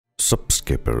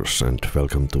Subscribers and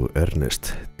welcome to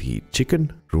Ernest the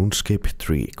Chicken RuneScape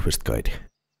 3 quest guide.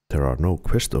 There are no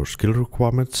quest or skill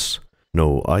requirements,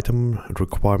 no item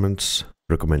requirements,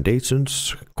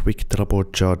 recommendations, quick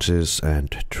teleport charges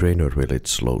and trainer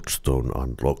village lodestone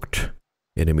unlocked.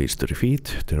 Enemies to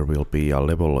defeat: there will be a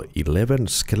level 11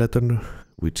 skeleton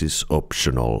which is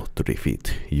optional to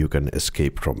defeat. You can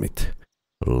escape from it.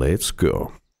 Let's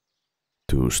go.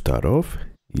 To start off,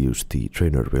 use the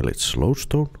trainer village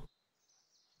lodestone.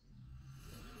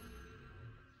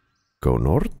 Go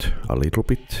north a little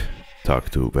bit,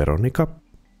 talk to Veronica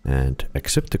and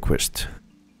accept the quest.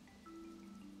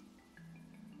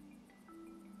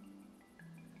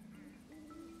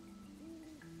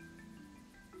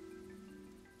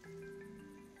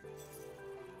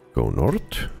 Go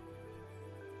north.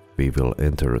 We will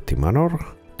enter the manor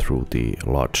through the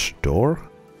large door.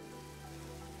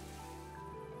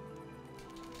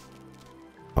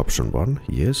 Option 1,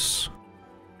 yes.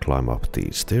 Climb up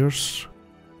the stairs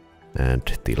and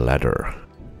the ladder.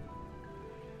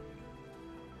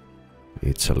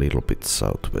 It's a little bit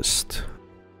southwest.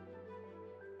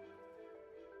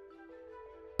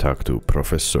 Talk to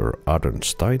Professor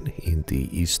Adenstein in the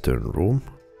eastern room.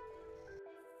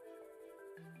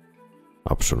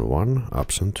 Option 1,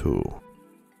 option 2.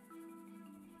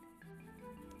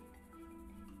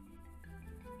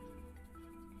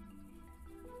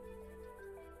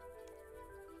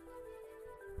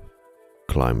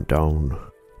 Climb down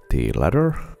the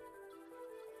ladder.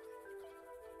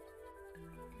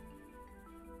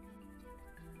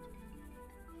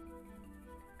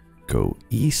 Go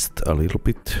east a little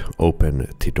bit, open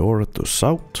the door to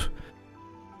south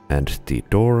and the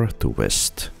door to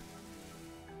west.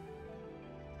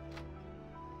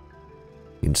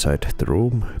 Inside the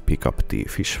room, pick up the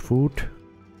fish food.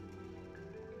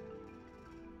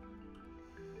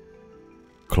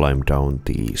 Climb down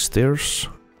the stairs.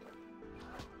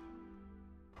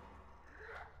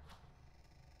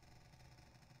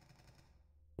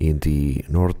 In the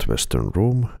northwestern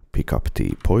room, pick up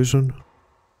the poison.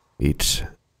 It's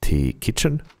the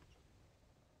kitchen.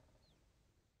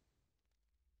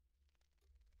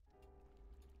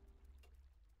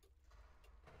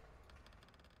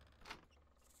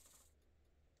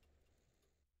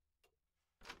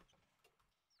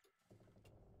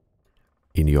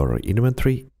 In your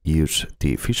inventory, use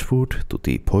the fish food to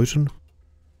the poison.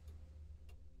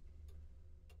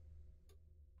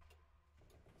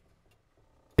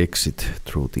 Exit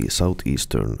through the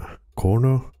southeastern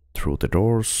corner, through the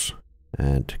doors,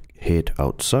 and head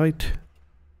outside.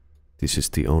 This is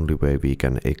the only way we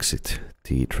can exit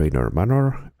the trainer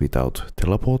manor without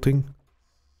teleporting.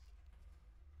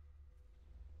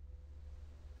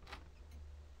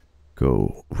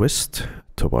 Go west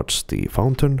towards the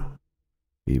fountain.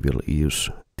 We will use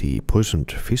the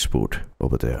poisoned fish food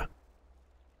over there.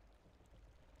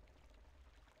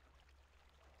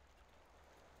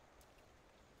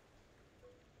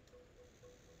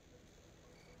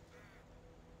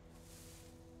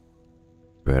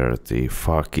 Where the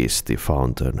fuck is the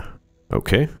fountain?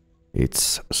 Okay,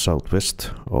 it's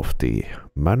southwest of the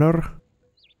manor.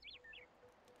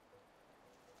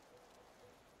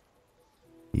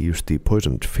 Use the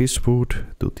poisoned fish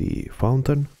food to the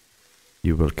fountain.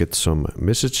 You will get some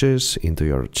messages into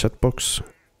your chat box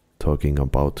talking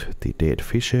about the dead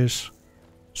fishes.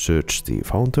 Search the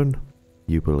fountain.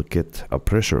 You will get a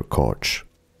pressure gauge.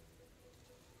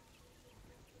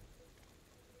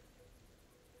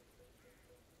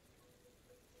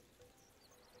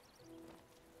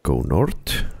 Go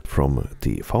north from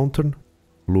the fountain.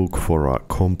 Look for a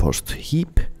compost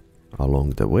heap along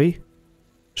the way.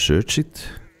 Search it.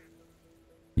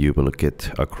 You will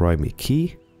get a grimy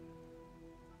key.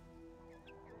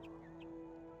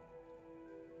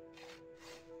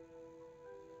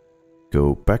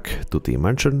 Go back to the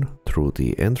mansion through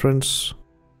the entrance.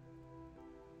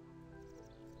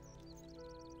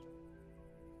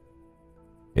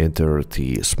 Enter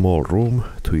the small room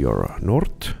to your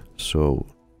north, so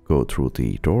go through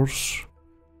the doors.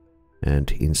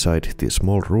 And inside the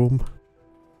small room,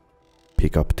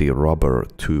 pick up the rubber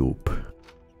tube.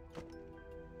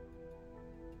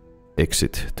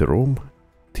 Exit the room.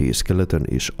 The skeleton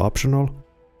is optional.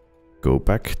 Go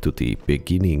back to the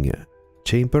beginning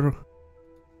chamber,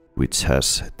 which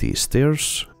has the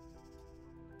stairs.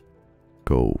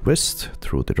 Go west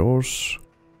through the doors.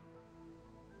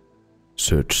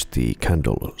 Search the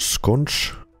candle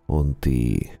sconce on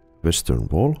the western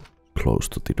wall, close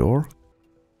to the door.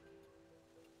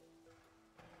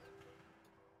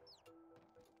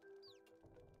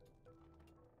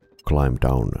 Climb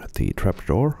down the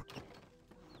trapdoor.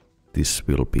 This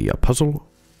will be a puzzle.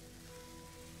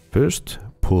 First,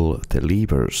 pull the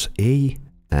levers A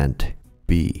and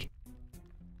B.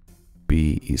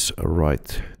 B is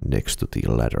right next to the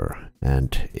ladder,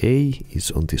 and A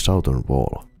is on the southern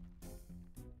wall.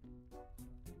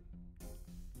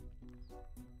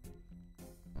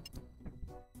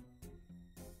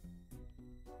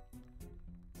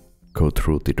 Go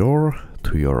through the door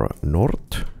to your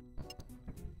north.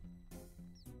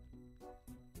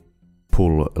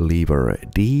 Pull lever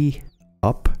D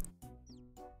up.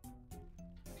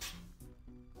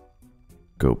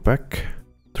 Go back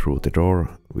through the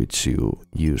door which you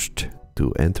used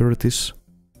to enter this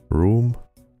room.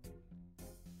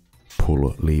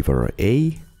 Pull lever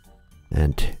A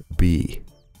and B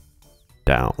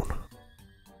down.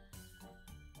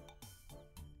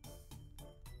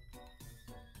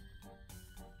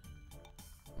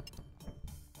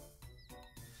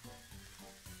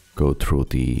 Go through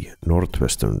the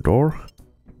northwestern door.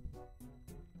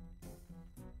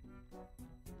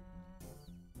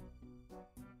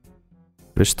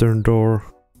 Western door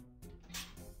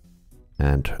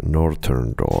and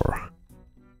northern door.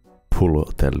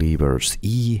 Pull the levers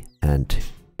E and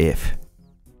F.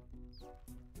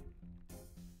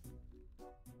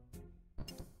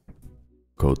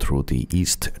 Go through the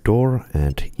east door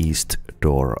and east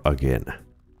door again.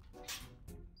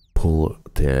 Pull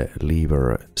the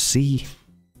lever C.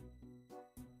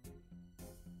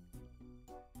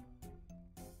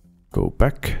 Go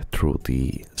back through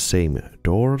the same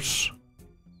doors.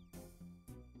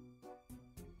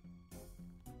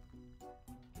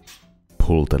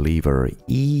 Pull the lever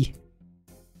E.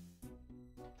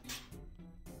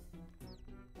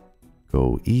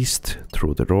 Go east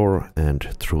through the door and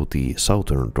through the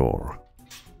southern door.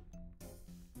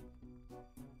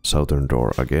 Southern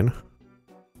door again.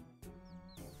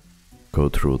 Go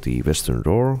through the western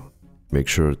door. Make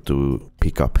sure to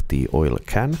pick up the oil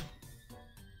can.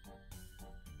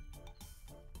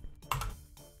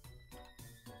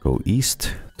 Go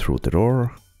east through the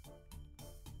door.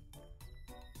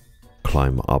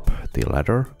 Climb up the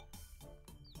ladder.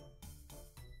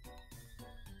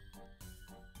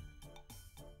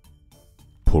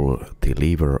 Pull the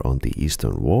lever on the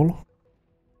eastern wall.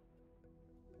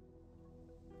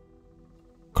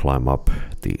 Climb up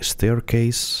the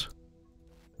staircase.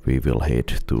 We will head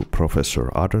to Professor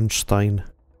Adenstein.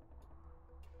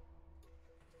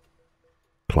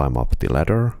 Climb up the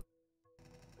ladder.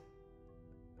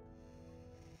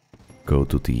 Go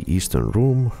to the eastern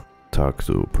room. Talk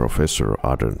to Professor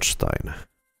Adenstein.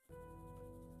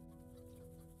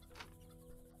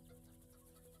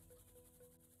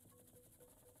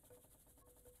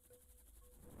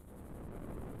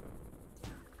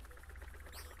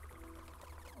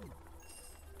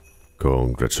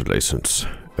 Congratulations,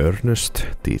 Ernest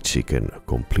the Chicken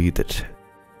completed.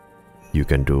 You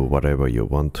can do whatever you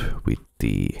want with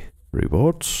the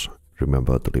rewards.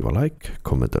 Remember to leave a like,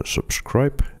 comment and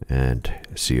subscribe, and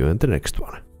see you in the next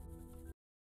one.